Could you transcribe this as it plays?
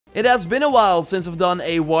It has been a while since I've done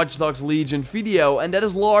a Watch Dogs Legion video, and that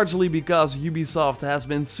is largely because Ubisoft has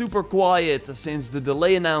been super quiet since the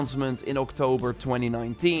delay announcement in October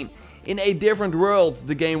 2019. In a different world,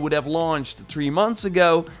 the game would have launched 3 months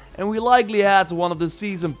ago, and we likely had one of the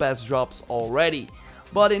Season Pass drops already.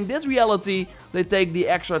 But in this reality, they take the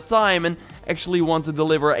extra time and actually want to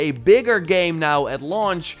deliver a bigger game now at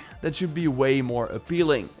launch that should be way more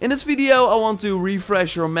appealing. In this video, I want to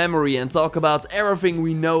refresh your memory and talk about everything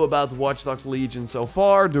we know about Watch Dogs Legion so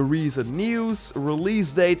far, the recent news,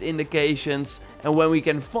 release date indications, and when we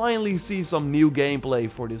can finally see some new gameplay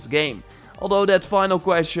for this game. Although that final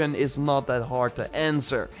question is not that hard to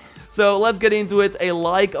answer. So let's get into it. A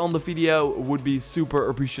like on the video would be super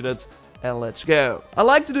appreciated. And let's go. I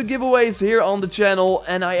like to do giveaways here on the channel,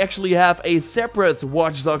 and I actually have a separate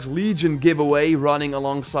Watch Dogs Legion giveaway running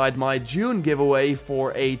alongside my June giveaway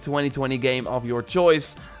for a 2020 game of your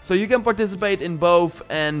choice. So you can participate in both,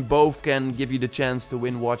 and both can give you the chance to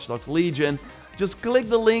win Watch Dogs Legion. Just click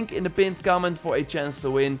the link in the pinned comment for a chance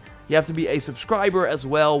to win. You have to be a subscriber as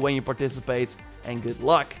well when you participate. And good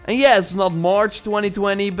luck. And yeah, it's not March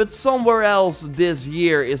 2020, but somewhere else this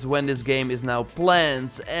year is when this game is now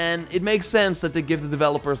planned. And it makes sense that they give the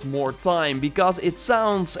developers more time, because it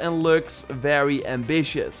sounds and looks very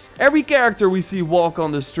ambitious. Every character we see walk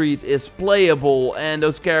on the street is playable, and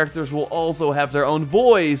those characters will also have their own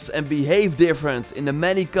voice and behave different in the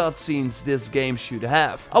many cutscenes this game should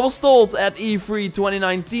have. I was told at E3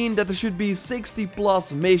 2019 that there should be 60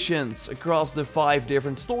 plus missions across the 5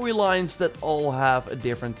 different storylines that all have a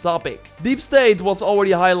different topic. Deep State was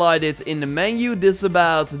already highlighted in the menu. This is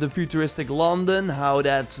about the futuristic London, how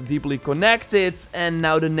that's deeply connected, and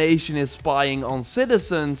now the nation is spying on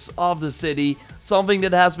citizens of the city, something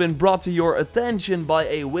that has been brought to your attention by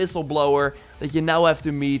a whistleblower that you now have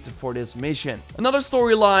to meet for this mission. Another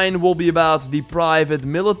storyline will be about the private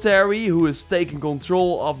military who is taking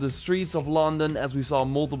control of the streets of London, as we saw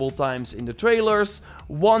multiple times in the trailers.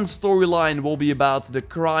 One storyline will be about the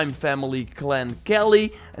crime family clan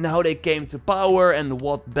Kelly and how they came to power and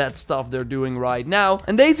what bad stuff they're doing right now.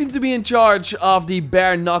 And they seem to be in charge of the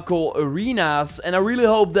bare knuckle arenas, and I really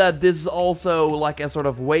hope that this is also like a sort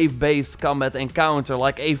of wave-based combat encounter,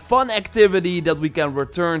 like a fun activity that we can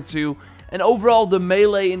return to. And overall, the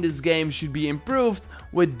melee in this game should be improved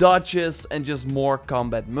with dodges and just more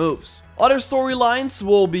combat moves. Other storylines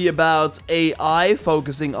will be about AI,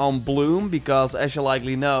 focusing on Bloom, because as you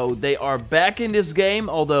likely know, they are back in this game,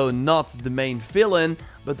 although not the main villain,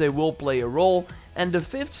 but they will play a role. And the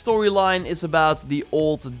 5th storyline is about the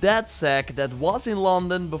old DedSec that was in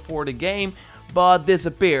London before the game, but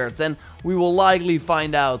disappeared, and we will likely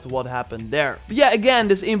find out what happened there. But yeah, again,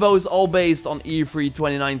 this info is all based on E3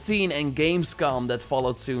 2019 and Gamescom that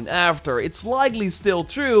followed soon after. It's likely still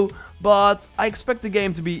true, but I expect the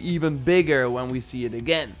game to be even bigger when we see it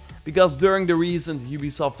again. Because during the recent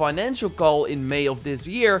Ubisoft financial call in May of this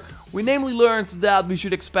year, we namely learned that we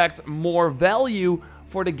should expect more value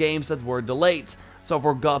for the games that were delayed. So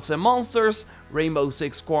for Gods and Monsters, Rainbow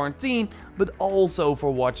Six Quarantine, but also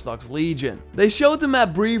for Watch Dogs Legion. They showed the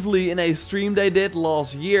map briefly in a stream they did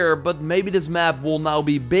last year, but maybe this map will now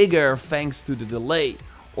be bigger thanks to the delay.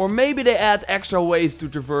 Or maybe they add extra ways to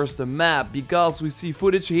traverse the map, because we see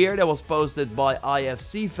footage here that was posted by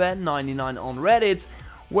IFCFan99 on Reddit,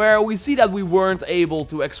 where we see that we weren't able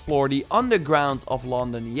to explore the underground of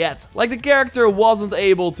London yet. Like, the character wasn't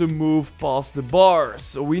able to move past the bars.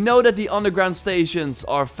 So we know that the underground stations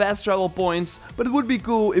are fast travel points, but it would be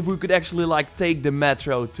cool if we could actually like take the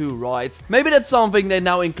metro too, right? Maybe that's something they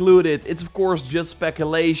now included. It's of course just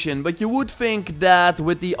speculation, but you would think that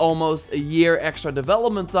with the almost a year extra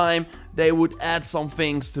development time, they would add some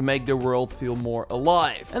things to make the world feel more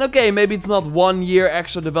alive. And okay, maybe it's not 1 year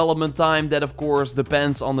extra development time, that of course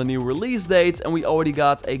depends on the new release date, and we already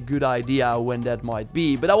got a good idea when that might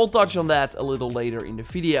be, but I will touch on that a little later in the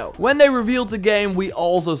video. When they revealed the game, we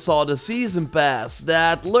also saw the Season Pass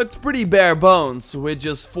that looked pretty bare bones, with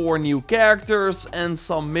just 4 new characters and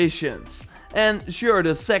some missions. And sure,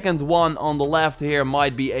 the second one on the left here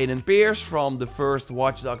might be Aiden Pierce from the first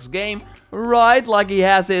Watch Dogs game. Right, like he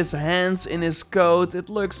has his hands in his coat, it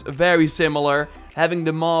looks very similar. Having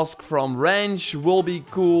the mask from Wrench will be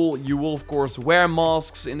cool. You will of course wear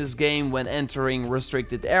masks in this game when entering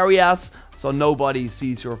restricted areas, so nobody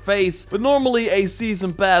sees your face. But normally a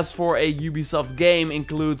Season Pass for a Ubisoft game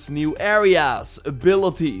includes new areas,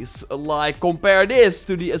 abilities. Like, compare this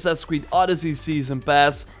to the Assassin's Creed Odyssey Season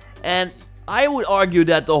Pass, and I would argue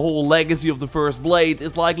that the whole legacy of the First Blade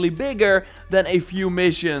is likely bigger than a few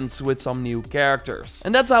missions with some new characters.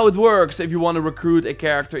 And that's how it works. If you want to recruit a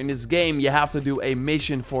character in this game, you have to do a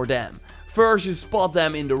mission for them. First you spot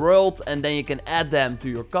them in the world and then you can add them to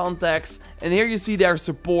your contacts. And here you see their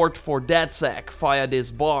support for DedSec via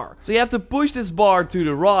this bar. So you have to push this bar to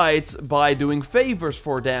the right by doing favors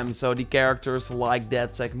for them, so the characters like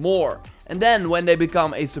DedSec more. And then when they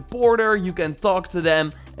become a supporter, you can talk to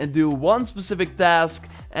them and do one specific task,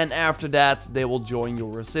 and after that they will join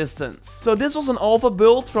your resistance. So this was an alpha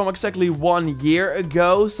build from exactly 1 year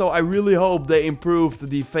ago, so I really hope they improved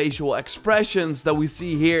the facial expressions that we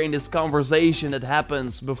see here in this conversation that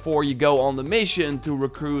happens before you go on the mission to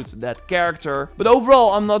recruit that character. But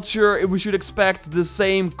overall, I'm not sure if we should expect the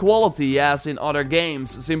same quality as in other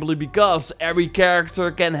games, simply because every character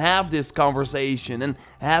can have this conversation and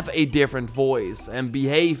have a different voice and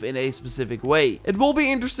behave in a specific way. It will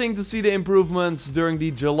be interesting to see the improvements during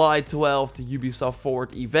the July 12th Ubisoft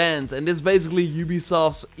Forward event, and this is basically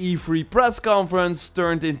Ubisoft's E3 press conference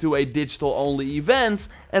turned into a digital only event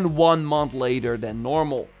and 1 month later than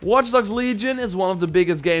normal. Watch Dogs Legion is one of the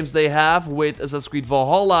biggest games they have with Assassin's Creed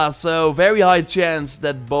Valhalla, so very high chance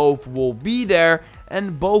that both will be there,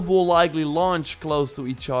 and both will likely launch close to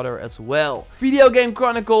each other as well. Video Game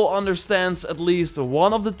Chronicle understands at least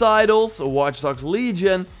one of the titles, Watch Dogs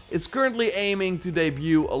Legion, is currently aiming to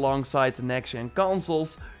debut alongside the next-gen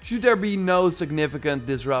consoles, should there be no significant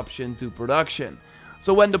disruption to production.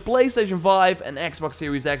 So when the PlayStation 5 and Xbox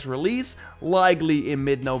Series X release, likely in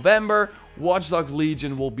mid-November, Watch Dogs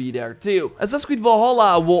Legion will be there too. Assassin's Creed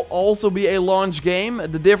Valhalla will also be a launch game.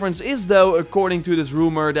 The difference is though, according to this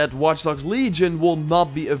rumor, that Watch Dogs Legion will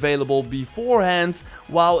not be available beforehand,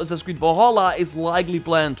 while Assassin's Creed Valhalla is likely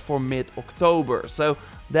planned for mid-October. So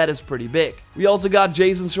that is pretty big. We also got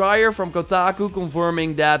Jason Schreier from Kotaku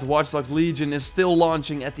confirming that Watch Dogs Legion is still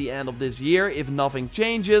launching at the end of this year if nothing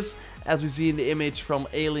changes, as we see in the image from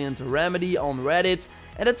Alien to Remedy on Reddit.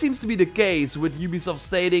 And that seems to be the case, with Ubisoft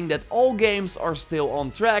stating that all games are still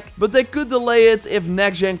on track, but they could delay it if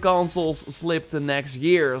next-gen consoles slip to next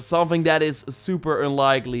year, something that is super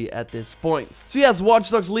unlikely at this point. So yes,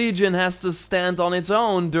 Watch Dogs Legion has to stand on its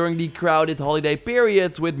own during the crowded holiday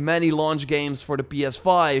period with many launch games for the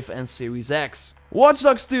PS5 and Series X. Watch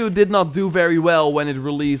Dogs 2 did not do very well when it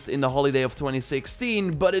released in the holiday of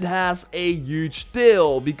 2016, but it has a huge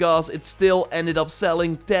tail, because it still ended up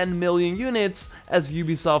selling 10 million units, as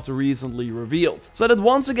Ubisoft recently revealed. So that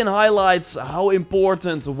once again highlights how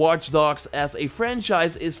important Watch Dogs as a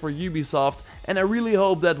franchise is for Ubisoft, and I really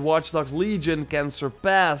hope that Watch Dogs Legion can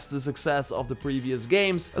surpass the success of the previous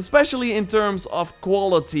games, especially in terms of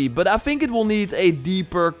quality, but I think it will need a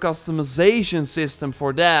deeper customization system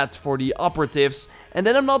for that, for the operatives. And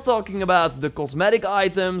then I'm not talking about the cosmetic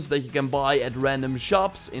items that you can buy at random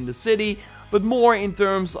shops in the city, but more in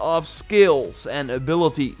terms of skills and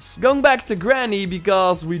abilities. Going back to Granny,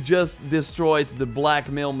 because we just destroyed the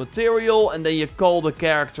blackmail material and then you call the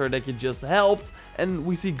character that you just helped, and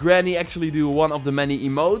we see Granny actually do one of the many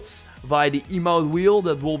emotes via the emote wheel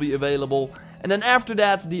that will be available. And then after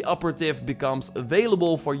that, the operative becomes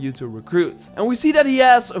available for you to recruit. And we see that he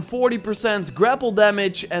has a 40% grapple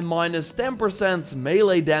damage and minus 10%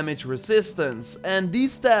 melee damage resistance. And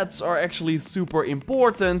these stats are actually super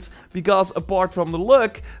important, because apart from the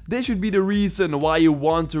look, this should be the reason why you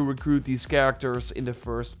want to recruit these characters in the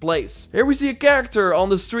first place. Here we see a character on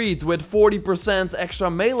the street with 40%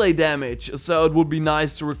 extra melee damage, so it would be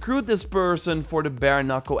nice to recruit this person for the bare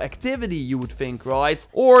knuckle activity, you would think, right?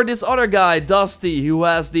 Or this other guy, Dusty, who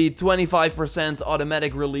has the 25%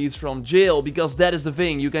 automatic release from jail, because that is the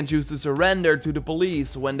thing, you can choose to surrender to the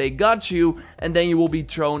police when they got you, and then you will be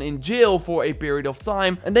thrown in jail for a period of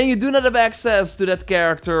time, and then you do not have access to that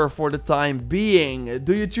character for the time being.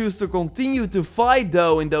 Do you choose to continue to fight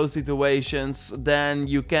though in those situations, then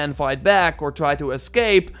you can fight back or try to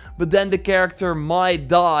escape, but then the character might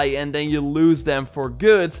die and then you lose them for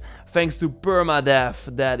good, thanks to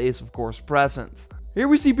permadeath that is of course present. Here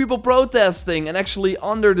we see people protesting, and actually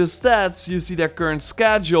under the stats you see their current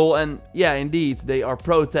schedule, and yeah, indeed, they are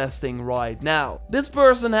protesting right now. This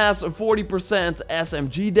person has 40%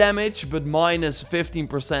 SMG damage, but minus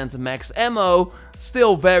 15% max ammo,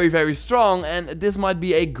 still very strong, and this might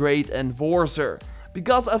be a great enforcer.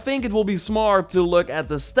 Because I think it will be smart to look at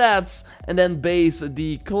the stats and then base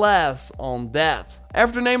the class on that.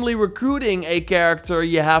 After namely recruiting a character,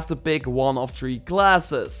 you have to pick one of 3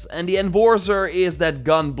 classes. And the Enforcer is that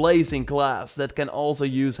gun blazing class that can also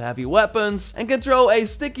use heavy weapons and can throw a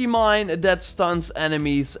sticky mine that stuns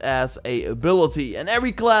enemies as a ability. And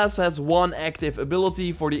every class has one active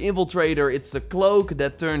ability. For the Infiltrator, it's the cloak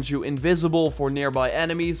that turns you invisible for nearby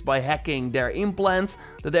enemies by hacking their implants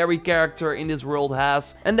that every character in this world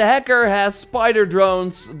has. And the Hacker has spider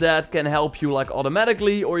drones that can help you like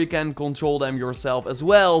automatically, or you can control them yourself yourself as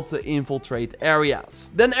well to infiltrate areas.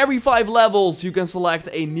 Then every 5 levels you can select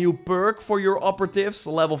a new perk for your operatives.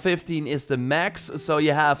 Level 15 is the max, so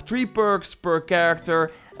you have 3 perks per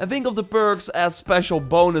character. And think of the perks as special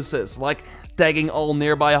bonuses, like tagging all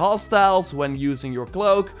nearby hostiles when using your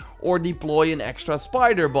cloak, or deploy an extra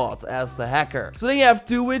spider bot as the hacker. So then you have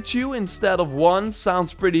 2 with you instead of 1.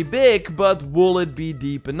 Sounds pretty big, but will it be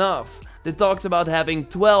deep enough? They talked about having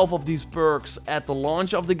 12 of these perks at the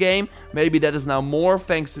launch of the game. Maybe that is now more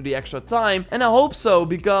thanks to the extra time. And I hope so,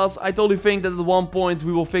 because I totally think that at one point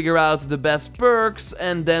we will figure out the best perks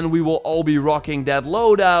and then we will all be rocking that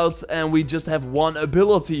loadout and we just have one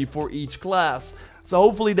ability for each class. So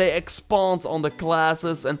hopefully they expand on the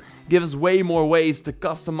classes and give us way more ways to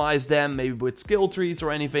customize them, maybe with skill trees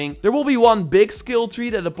or anything. There will be one big skill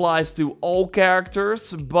tree that applies to all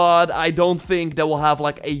characters, but I don't think that will have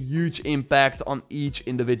like a huge impact on each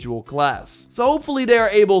individual class. So hopefully they are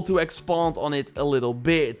able to expand on it a little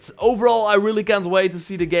bit. Overall, I really can't wait to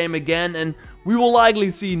see the game again, and we will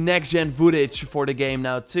likely see next-gen footage for the game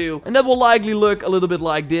now too. And that will likely look a little bit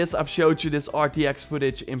like this. I've showed you this RTX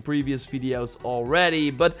footage in previous videos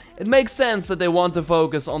already, but it makes sense that they want to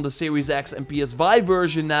focus on the Series X and PS5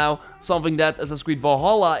 version now, something that Assassin's Creed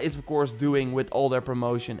Valhalla is of course doing with all their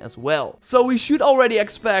promotion as well. So we should already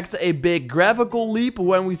expect a big graphical leap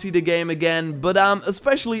when we see the game again, but I'm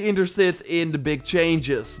especially interested in the big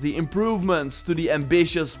changes, the improvements to the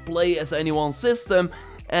ambitious play as anyone system,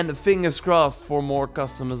 and fingers crossed for more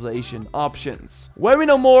customization options. When we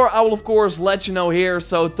know more, I will of course let you know here,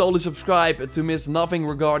 so totally subscribe to miss nothing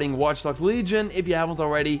regarding Watch Dogs Legion if you haven't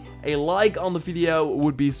already. A like on the video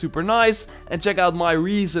would be super nice, and check out my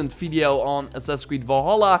recent video on Assassin's Creed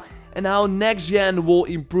Valhalla and how next gen will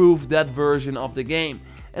improve that version of the game.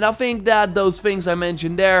 And I think that those things I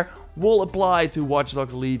mentioned there will apply to Watch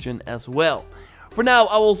Dogs Legion as well. For now,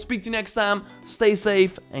 I will speak to you next time, stay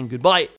safe and goodbye.